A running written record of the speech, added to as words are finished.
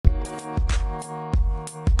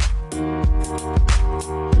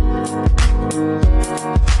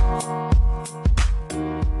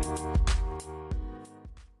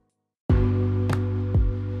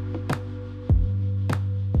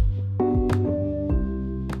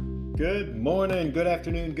Good morning, good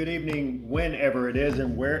afternoon, good evening, whenever it is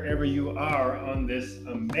and wherever you are on this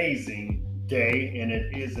amazing day. And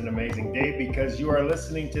it is an amazing day because you are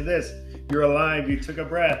listening to this. You're alive, you took a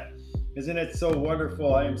breath. Isn't it so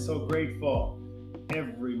wonderful? I am so grateful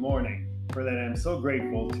every morning for that. I'm so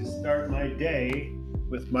grateful to start my day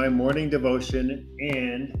with my morning devotion.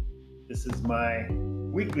 And this is my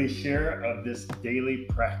weekly share of this daily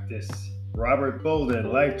practice. Robert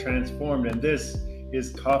Bolden, Life Transformed, and this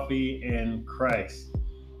is Coffee and Christ.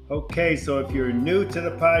 Okay, so if you're new to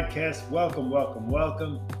the podcast, welcome.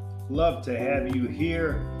 Love to have you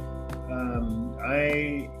here.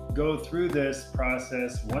 I go through this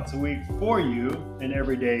process once a week for you and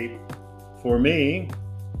every day for me,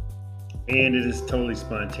 and it is totally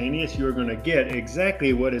spontaneous. You're going to get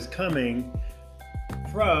exactly what is coming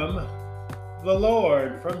from the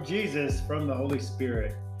Lord, from Jesus, from the Holy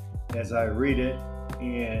Spirit. As I read it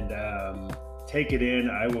and take it in,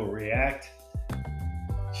 I will react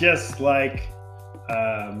just like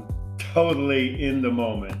totally in the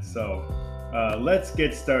moment. So let's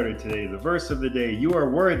get started today. The verse of the day: you are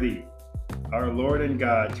worthy, our Lord and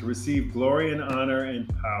God, to receive glory and honor and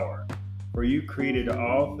power. For you created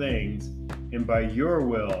all things, and by your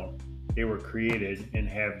will they were created and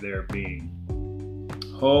have their being.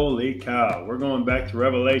 Holy cow. We're going back to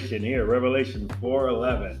Revelation here, Revelation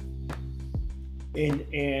 4:11.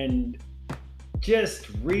 And just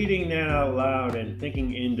reading that out loud and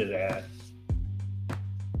thinking into that.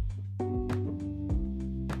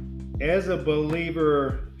 As a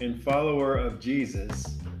believer and follower of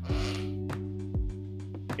Jesus,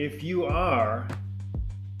 if you are,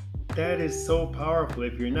 that is so powerful.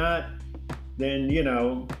 If you're not, then,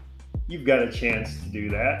 you've got a chance to do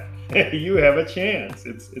that. You have a chance.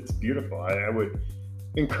 It's beautiful. I would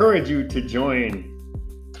encourage you to join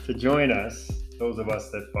us, those of us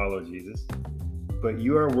that follow Jesus. But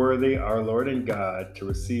you are worthy, our Lord and God, to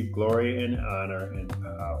receive glory and honor and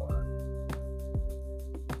power.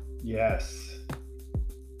 Yes,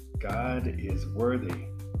 God is worthy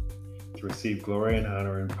to receive glory and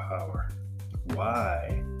honor and power.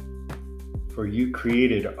 Why? For you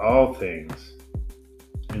created all things,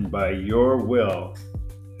 and by your will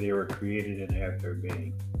they were created and have their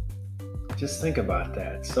being. Just think about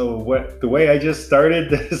that. So the way I just started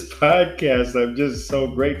this podcast, I'm just so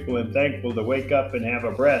grateful and thankful to wake up and have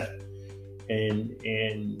a breath.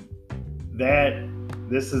 And that,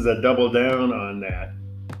 this is a double down on that.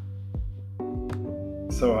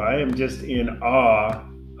 So I am just in awe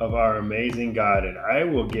of our amazing God, and I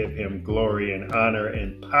will give him glory and honor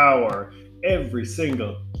and power every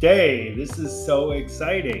single day. This is so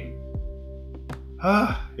exciting.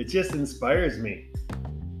 It just inspires me.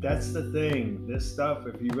 That's the thing. This stuff,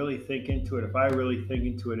 if you really think into it, if I really think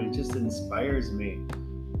into it, it just inspires me.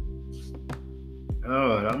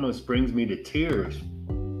 Oh, it almost brings me to tears.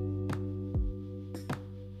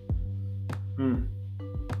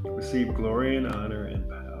 Receive glory and honor and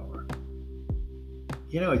power.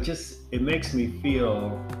 It makes me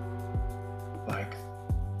feel like,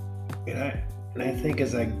 and I think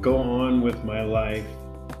as I go on with my life,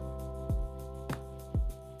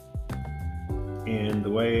 and the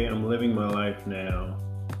way I'm living my life now,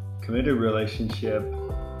 committed relationship,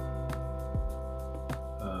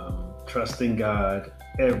 trusting God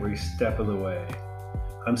every step of the way,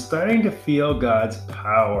 I'm starting to feel God's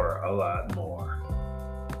power a lot more.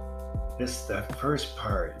 That first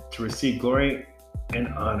part, to receive glory and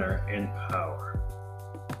honor and power.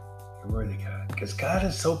 You're worthy, God, because God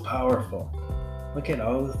is so powerful. Look at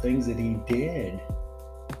all the things that he did.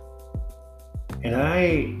 And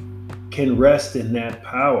I can rest in that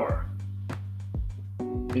power.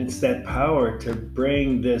 It's that power to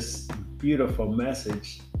bring this beautiful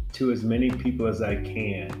message to as many people as I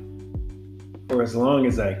can, for as long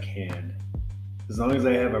as I can, as long as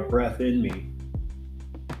I have a breath in me.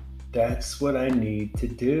 That's what I need to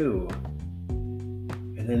do.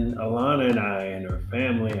 And then Alana and I and her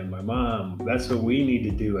family and my mom, that's what we need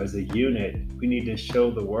to do as a unit. We need to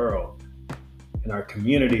show the world. In our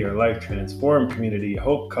community, our Life Transformed community,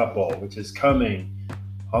 Hope Couple, which is coming,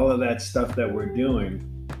 all of that stuff that we're doing,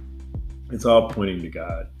 it's all pointing to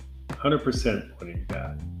God. 100% pointing to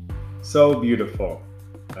God. So beautiful.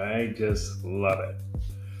 I just love it.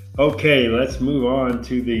 Okay, let's move on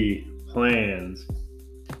to the plans.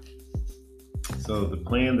 So the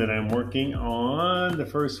plan that I'm working on, the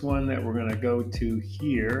first one that we're going to go to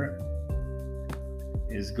here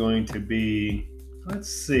is going to be,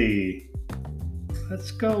 let's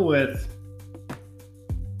go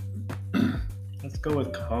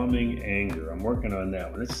with calming anger. I'm working on that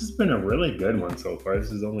one. This has been a really good one so far.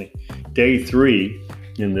 This is only day 3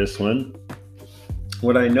 in this one.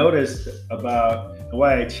 what I noticed about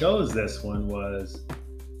why I chose this one was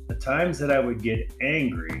the times that I would get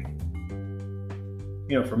angry.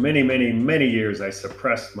 For many, many, many years, I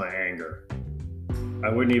suppressed my anger. I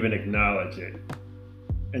wouldn't even acknowledge it.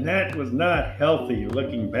 And that was not healthy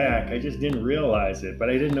looking back. I just didn't realize it, but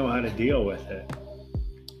I didn't know how to deal with it.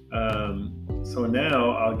 So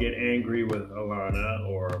now I'll get angry with Alana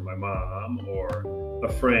or my mom or a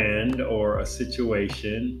friend or a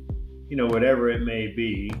situation, whatever it may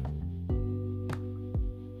be.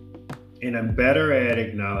 And I'm better at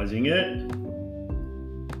acknowledging it.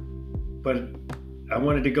 But I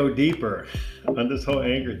wanted to go deeper on this whole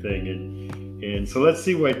anger thing. And so let's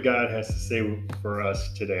see what God has to say for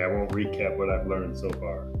us today. I won't recap what I've learned so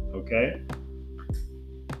far, okay?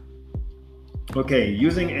 Okay,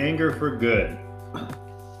 using anger for good.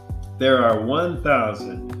 There are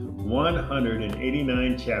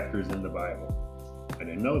 1,189 chapters in the Bible. I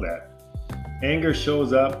didn't know that. Anger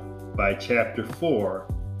shows up by chapter 4.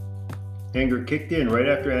 Anger kicked in right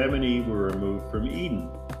after Adam and Eve were removed from Eden.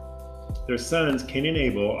 Their sons, Cain and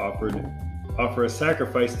Abel, offer a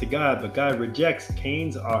sacrifice to God, but God rejects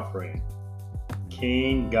Cain's offering.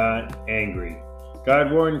 Cain got angry.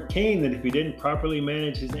 God warned Cain that if he didn't properly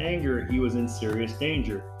manage his anger, he was in serious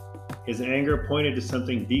danger. His anger pointed to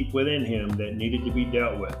something deep within him that needed to be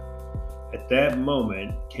dealt with. At that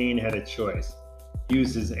moment, Cain had a choice.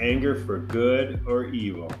 Use his anger for good or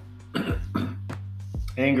evil.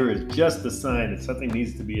 Anger is just a sign that something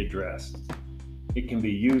needs to be addressed. It can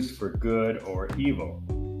be used for good or evil.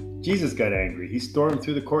 Jesus got angry. He stormed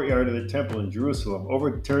through the courtyard of the temple in Jerusalem,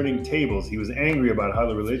 overturning tables. He was angry about how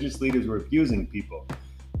the religious leaders were abusing people.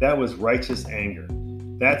 That was righteous anger.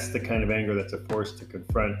 That's the kind of anger that's a force to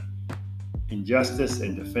confront injustice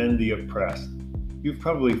and defend the oppressed. You've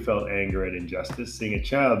probably felt anger at injustice, seeing a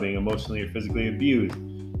child being emotionally or physically abused,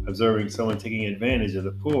 observing someone taking advantage of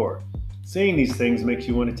the poor. Seeing these things makes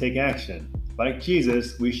you want to take action. Like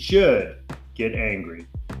Jesus, we should get angry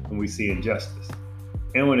when we see injustice.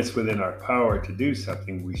 And when it's within our power to do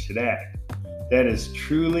something, we should act. That is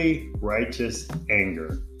truly righteous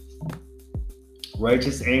anger.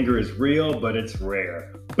 Righteous anger is real, but it's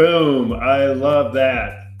rare. Boom! I love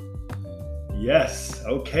that. Yes.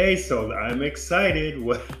 Okay, so I'm excited.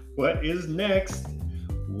 What is next?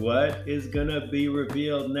 What is going to be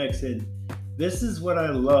revealed next? And this is what I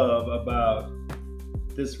love about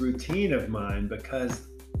this routine of mine, because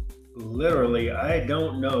literally I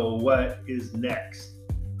don't know what is next.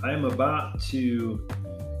 I'm about to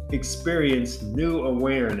experience new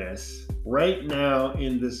awareness right now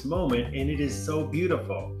in this moment, and it is so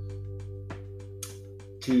beautiful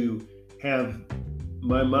to have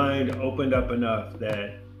my mind opened up enough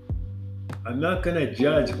that I'm not going to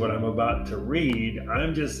judge what I'm about to read.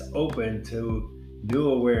 I'm just open to new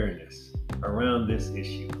awareness around this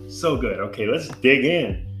issue. So good. Okay, let's dig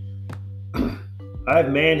in.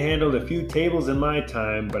 I've manhandled a few tables in my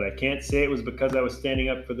time, but I can't say it was because I was standing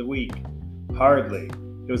up for the weak. Hardly.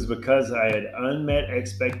 It was because I had unmet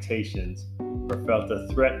expectations or felt a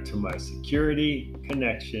threat to my security,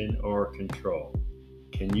 connection, or control.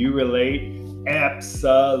 Can you relate?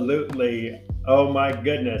 Absolutely. Oh my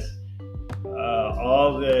goodness.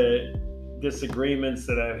 All the disagreements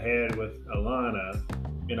that I've had with Alana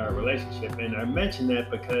in our relationship. And I mention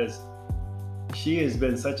that because she has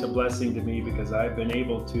been such a blessing to me, because I've been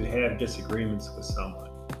able to have disagreements with someone.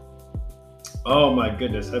 Oh my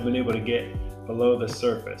goodness, I've been able to get below the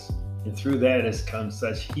surface. And through that has come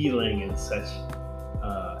such healing and such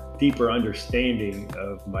deeper understanding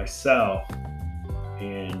of myself,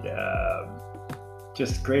 and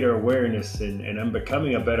just greater awareness. And I'm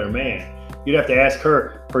becoming a better man. You'd have to ask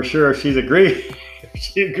her for sure if she agrees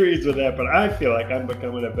with that, but I feel like I'm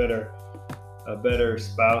becoming a better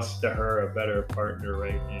spouse to her, a better partner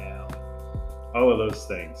right now. All of those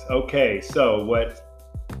things. Okay, so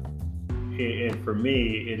and for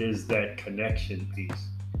me, it is that connection piece.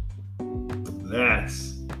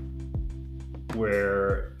 That's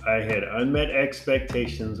where I had unmet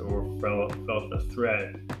expectations or felt a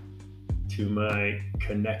threat to my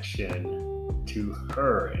connection to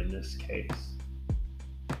her in this case.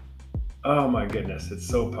 Oh my goodness, it's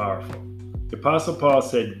so powerful. The Apostle Paul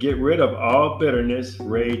said, "Get rid of all bitterness,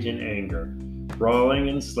 rage, and anger, brawling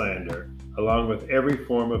and slander, along with every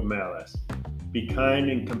form of malice. Be kind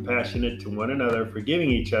and compassionate to one another, forgiving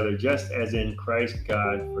each other, just as in Christ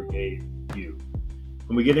God forgave you."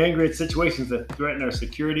 When we get angry at situations that threaten our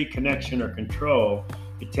security, connection, or control,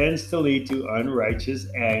 it tends to lead to unrighteous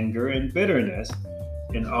anger and bitterness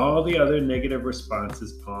and all the other negative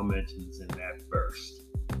responses Paul mentions in that verse.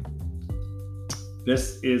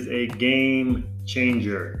 This is a game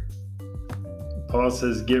changer. Paul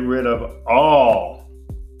says, get rid of all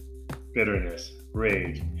bitterness,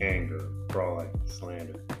 rage, anger, brawling,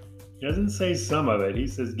 slander. He doesn't say some of it. He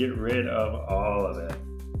says, get rid of all of it.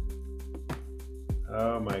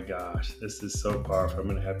 Oh my gosh, this is so powerful. I'm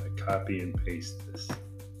going to have to copy and paste this.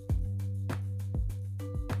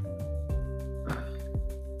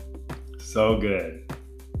 So good.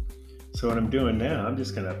 So what I'm doing now, I'm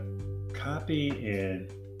just going to copy and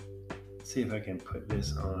see if I can put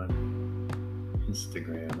this on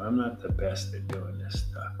Instagram. I'm not the best at doing this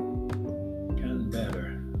stuff. Gotten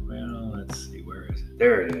better. Well, let's see. Where is it?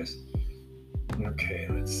 There it is. Okay,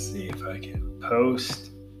 let's see if I can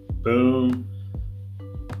post. Boom.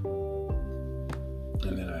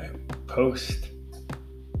 And then I post.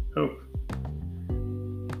 Oh.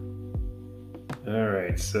 All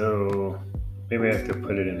right, so maybe I have to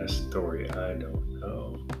put it in a story. I don't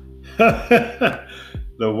know.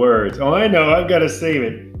 The words. Oh, I know. I've got to save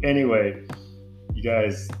it. Anyway, you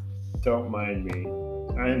guys don't mind me.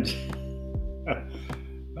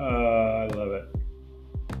 I love it.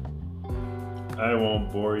 I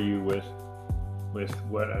won't bore you with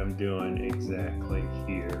what I'm doing exactly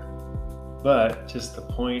here. But just the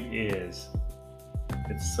point is,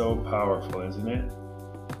 it's so powerful, isn't it?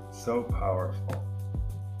 So powerful.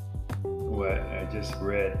 What I just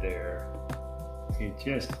read there, it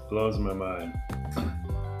just blows my mind.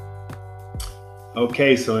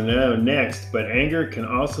 Okay, so now next, but anger can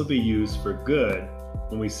also be used for good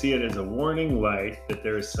when we see it as a warning light that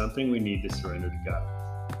there is something we need to surrender to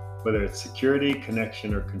God. Whether it's security,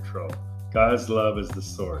 connection, or control, God's love is the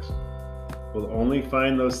source. We'll only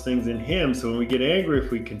find those things in Him. So when we get angry,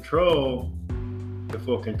 if we'll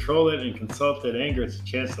control it and consult that anger, it's a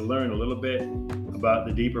chance to learn a little bit about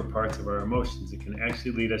the deeper parts of our emotions. It can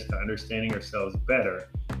actually lead us to understanding ourselves better,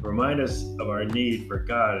 remind us of our need for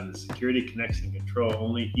God and the security, connection, and control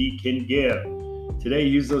only He can give. Today,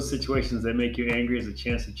 use those situations that make you angry as a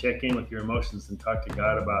chance to check in with your emotions and talk to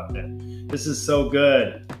God about them. This is so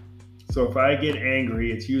good. So if I get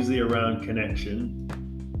angry, it's usually around connection.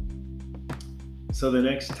 So the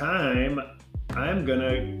next time, I'm going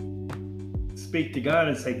to speak to God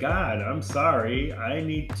and say, God, I'm sorry. I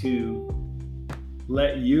need to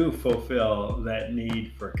let you fulfill that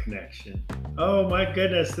need for connection. Oh my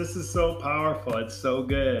goodness, this is so powerful. It's so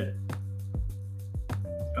good.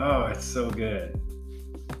 Oh, it's so good.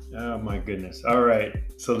 Oh my goodness. All right.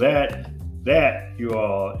 So that you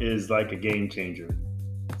all is like a game changer.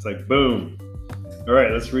 It's like boom. All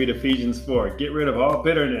right, let's read Ephesians 4. Get rid of all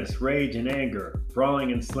bitterness, rage, and anger,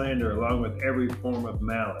 brawling and slander, along with every form of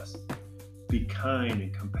malice. Be kind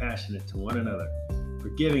and compassionate to one another,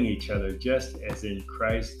 forgiving each other just as in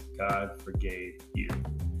Christ God forgave you.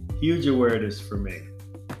 Huge awareness for me.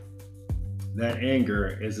 That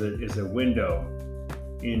anger is a window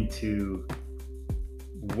into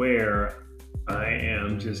where I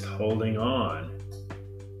am just holding on.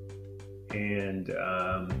 And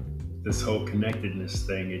this whole connectedness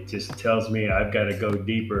thing, it just tells me I've got to go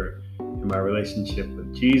deeper in my relationship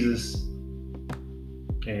with Jesus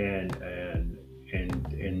and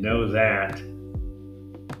know that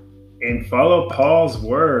and follow Paul's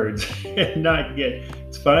words and not get,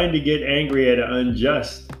 it's fine to get angry at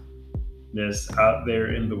unjustness out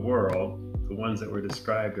there in the world, the ones that were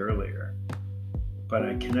described earlier, but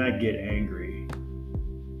I cannot get angry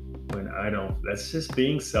when I don't. That's just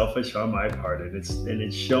being selfish on my part, and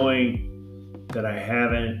it's showing that I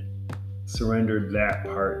haven't surrendered that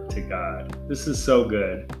part to God. This is so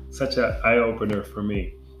good, such an eye-opener for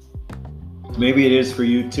me. Maybe it is for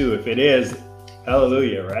you too. If it is,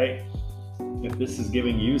 hallelujah, right? If this is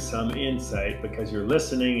giving you some insight because you're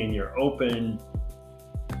listening and you're open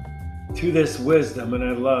to this wisdom, and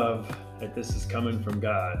I love that this is coming from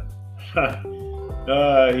God.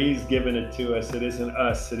 He's given it to us. It isn't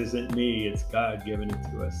us. It isn't me. It's God giving it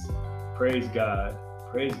to us. Praise God.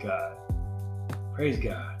 Praise God. Praise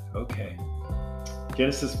God. Okay.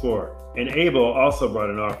 Genesis 4. And Abel also brought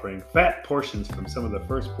an offering, fat portions from some of the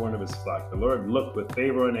firstborn of his flock. The Lord looked with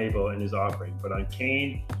favor on Abel and his offering, but on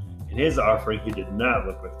Cain and his offering he did not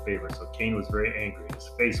look with favor. So Cain was very angry. His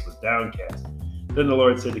face was downcast. Then the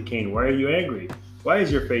Lord said to Cain, why are you angry? Why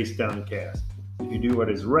is your face downcast? If you do what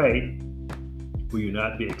is right, will you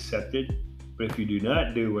not be accepted? But if you do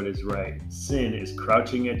not do what is right, sin is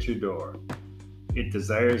crouching at your door. It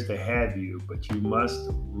desires to have you, but you must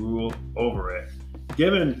rule over it.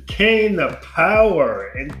 Giving Cain the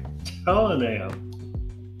power and telling him,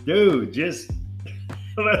 dude, just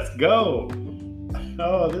let's go.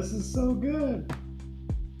 Oh, this is so good.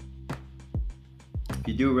 If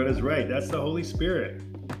you do what is right, that's the Holy Spirit.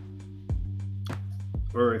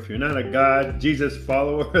 Or if you're not a God, Jesus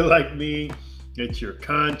follower like me, It's your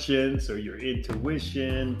conscience or your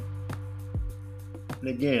intuition. And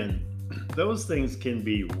again, those things can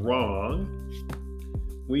be wrong.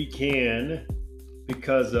 We can,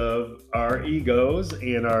 because of our egos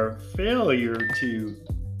and our failure to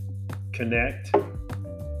connect,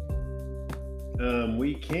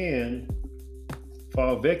 we can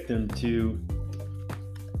fall victim to,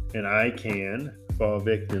 and I can fall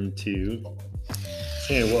victim to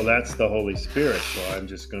saying, well, that's the Holy Spirit, so I'm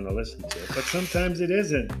just going to listen to it. But sometimes it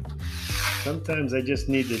isn't. Sometimes I just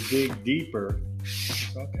need to dig deeper.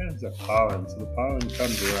 There's all kinds of pollen. So the pollen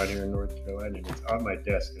comes around here in North Carolina, and it's on my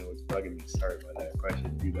desk, and it was bugging me. Sorry about that. I probably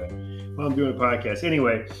shouldn't do that while I'm doing a podcast.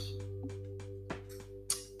 Anyway,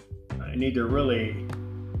 I need to really,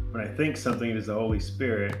 when I think something is the Holy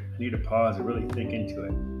Spirit, I need to pause and really think into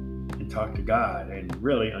it and talk to God and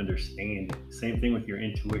really understand it. Same thing with your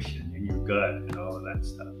intuition and your gut and all of that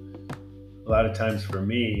stuff. A lot of times for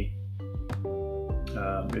me,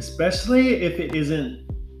 especially if it isn't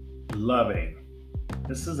loving,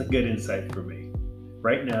 this is a good insight for me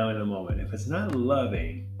right now in the moment. If it's not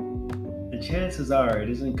loving, the chances are it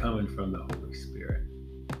isn't coming from the Holy Spirit.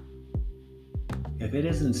 If it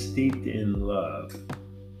isn't steeped in love,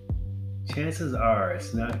 chances are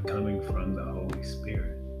it's not coming from the Holy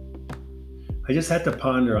Spirit. I just had to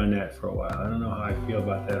ponder on that for a while. I don't know how I feel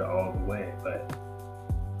about that all the way, but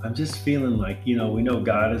I'm just feeling like, we know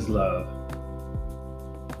God is love.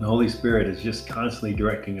 The Holy Spirit is just constantly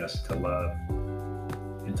directing us to love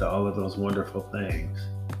and to all of those wonderful things.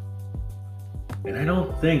 And I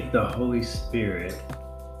don't think the Holy Spirit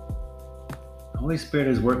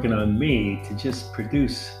is working on me to just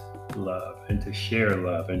produce love and to share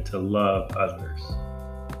love and to love others.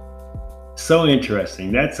 So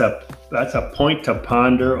interesting. That's a point to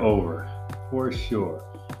ponder over for sure.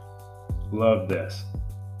 Love this.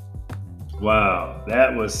 Wow,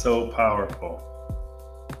 that was so powerful.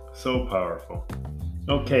 So powerful.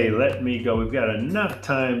 Okay, let me go. We've got enough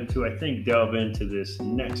time to, I think, delve into this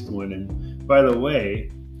next one. And by the way,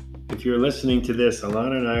 if you're listening to this,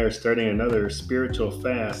 Alana and I are starting another spiritual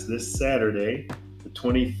fast this Saturday, the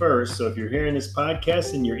 21st. So if you're hearing this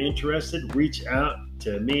podcast and you're interested, reach out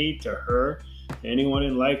to me, to her, to anyone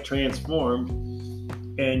in Life Transformed,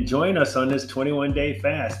 and join us on this 21-day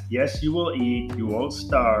fast. Yes, you will eat, you won't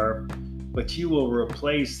starve, but you will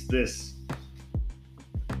replace this,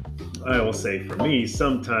 I will say for me,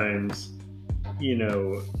 sometimes,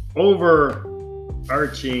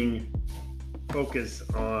 overarching focus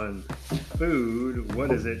on food.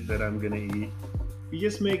 What is it that I'm going to eat? You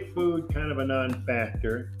just make food kind of a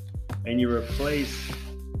non-factor, and you replace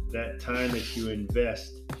that time that you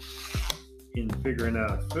invest in figuring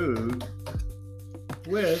out food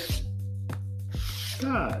with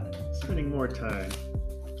God, spending more time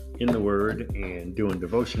in the Word and doing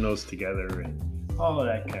devotionals together and all of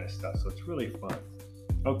that kind of stuff. So it's really fun.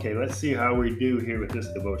 Okay, let's see how we do here with this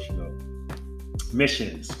devotional.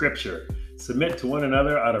 Mission, scripture. Submit to one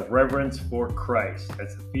another out of reverence for Christ.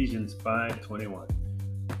 That's Ephesians 5:21.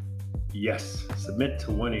 Yes, submit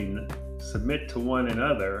to one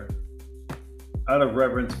another out of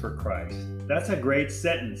reverence for Christ. That's a great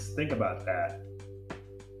sentence. Think about that.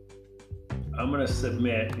 I'm going to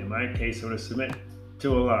submit, in my case, I'm going to submit to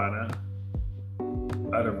Alana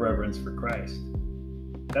out of reverence for Christ.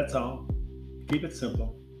 That's all. Keep it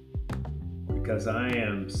simple. Because I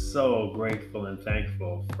am so grateful and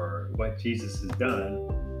thankful for what Jesus has done.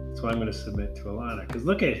 That's why I'm going to submit to Alana. Because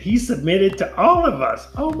look at, he submitted to all of us.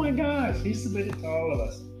 Oh my gosh, he submitted to all of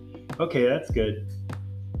us. Okay, that's good.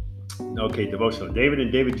 Okay, devotional. David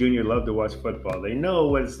and David Jr. love to watch football. They know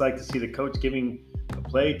what it's like to see the coach giving a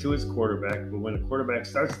play to his quarterback, but when the quarterback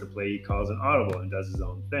starts the play, he calls an audible and does his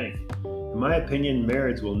own thing. In my opinion,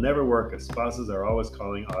 marriage will never work if spouses are always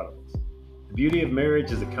calling audibles. The beauty of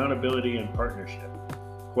marriage is accountability and partnership.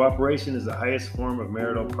 Cooperation is the highest form of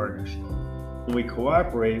marital partnership. When we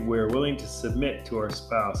cooperate, we are willing to submit to our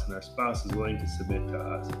spouse, and our spouse is willing to submit to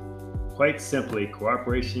us. Quite simply,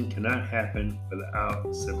 cooperation cannot happen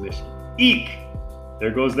without submission. Eek!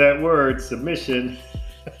 There goes that word, submission.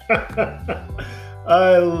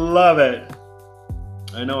 I love it.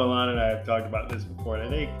 I know Alana and I have talked about this before, and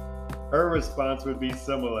I think her response would be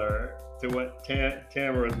similar to what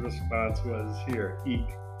Tamara's response was here. Eek,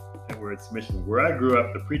 that word submission. Where I grew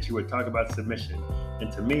up, the preacher would talk about submission,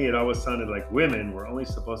 and to me, it always sounded like women were only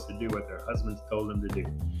supposed to do what their husbands told them to do.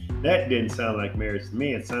 That didn't sound like marriage to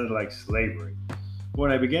me. It sounded like slavery.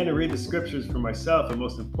 When I began to read the scriptures for myself, and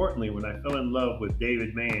most importantly, when I fell in love with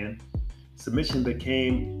David Mann, submission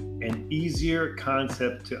became an easier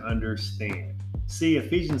concept to understand. See,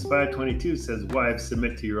 Ephesians 5:22 says, "Wives,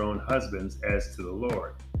 submit to your own husbands as to the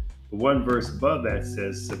Lord." The one verse above that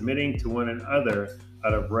says, submitting to one another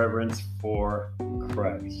out of reverence for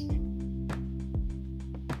Christ.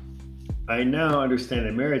 I now understand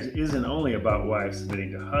that marriage isn't only about wives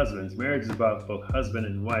submitting to husbands. Marriage is about both husband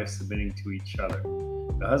and wife submitting to each other.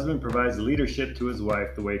 The husband provides leadership to his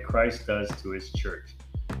wife the way Christ does to his church,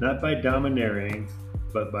 not by domineering,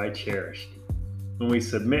 but by cherishing. When we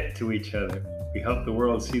submit to each other, we help the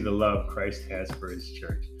world see the love Christ has for his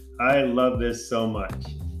church. I love this so much.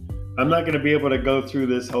 I'm not going to be able to go through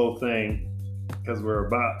this whole thing because we're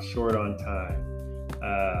about short on time.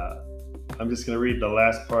 I'm just going to read the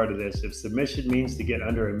last part of this. If submission means to get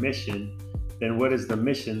under a mission, then what is the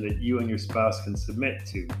mission that you and your spouse can submit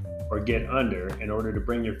to or get under in order to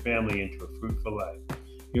bring your family into a fruitful life?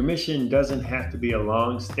 Your mission doesn't have to be a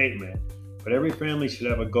long statement, but every family should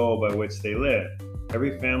have a goal by which they live.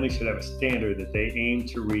 Every family should have a standard that they aim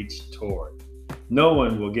to reach toward. No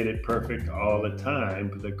one will get it perfect all the time,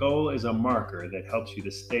 but the goal is a marker that helps you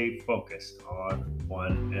to stay focused on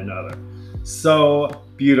one another. So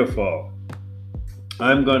beautiful.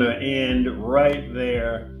 I'm going to end right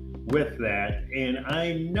there with that. And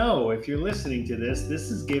I know if you're listening to this, this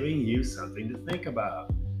is giving you something to think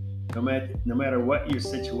about. No matter what your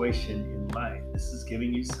situation in life, this is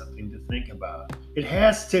giving you something to think about. It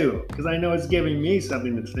has to, because I know it's giving me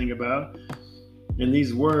something to think about. And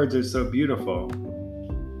these words are so beautiful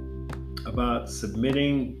about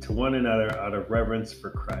submitting to one another out of reverence for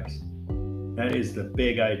Christ. That is the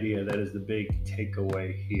big idea. That is the big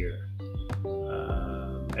takeaway here.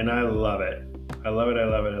 And I love it. I love it. I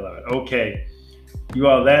love it. I love it. Okay. You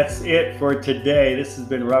all, that's it for today. This has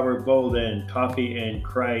been Robert Bolden, Coffee and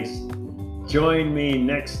Christ. Join me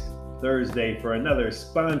next Thursday for another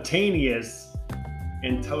spontaneous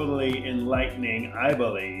and totally enlightening, I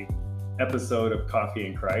believe, episode of Coffee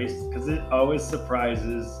and Christ, because it always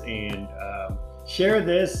surprises. And share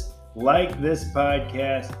this, like this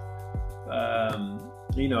podcast,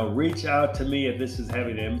 reach out to me if this is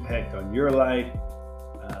having an impact on your life,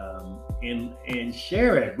 and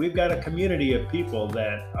share it. We've got a community of people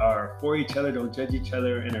that are for each other, don't judge each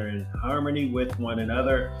other, and are in harmony with one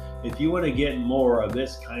another. If you want to get more of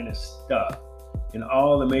this kind of stuff in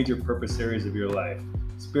all the major purpose areas of your life,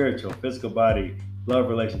 spiritual, physical body, love,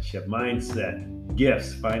 relationship, mindset,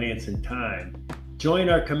 gifts, finance, and time, join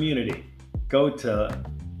our community. Go to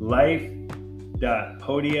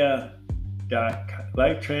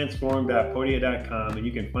lifetransform.podia.com and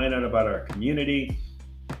you can find out about our community.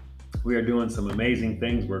 We are doing some amazing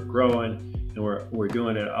things. We're growing, and we're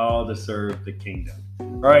doing it all to serve the kingdom. All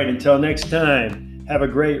right, until next time, have a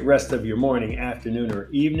great rest of your morning, afternoon, or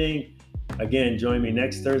evening. Again, join me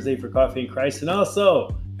next Thursday for Coffee and Christ. And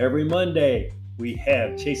also, every Monday, we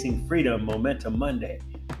have Chasing Freedom Momentum Monday,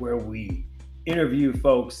 where we interview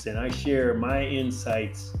folks and I share my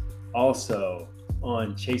insights also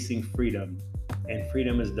on chasing freedom. And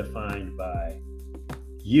freedom is defined by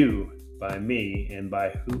you, by me, and by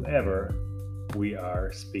whoever we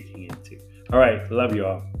are speaking into. All right, love you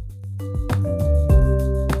all.